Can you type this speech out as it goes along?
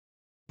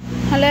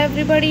Hello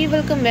everybody,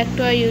 welcome back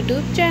to our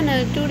YouTube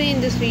channel. Today in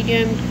this video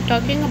I am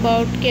talking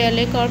about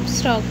KLA Corp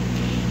stock.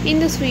 In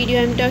this video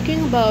I am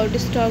talking about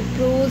stock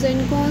pros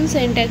and cons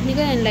and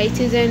technical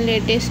analysis and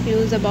latest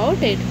news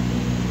about it.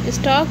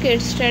 Stock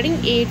is trading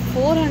at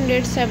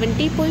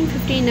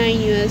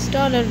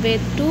 $470.59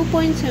 with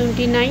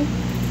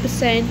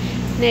 2.79%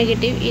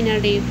 negative in a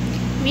day.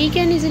 We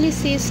can easily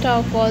see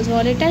stock was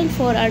volatile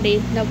for a day.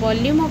 The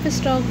volume of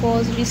stock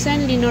was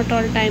recently not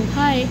all-time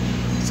high,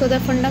 so the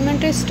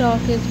fundamental stock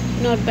is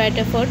not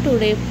better for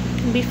today.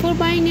 Before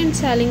buying and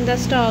selling the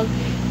stock,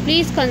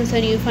 please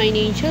consult your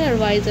financial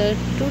advisor.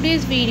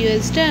 Today's video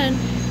is done.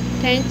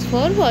 Thanks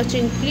for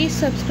watching. Please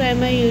subscribe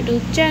my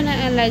YouTube channel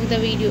and like the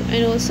video,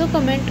 and also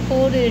comment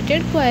all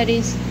related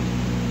queries.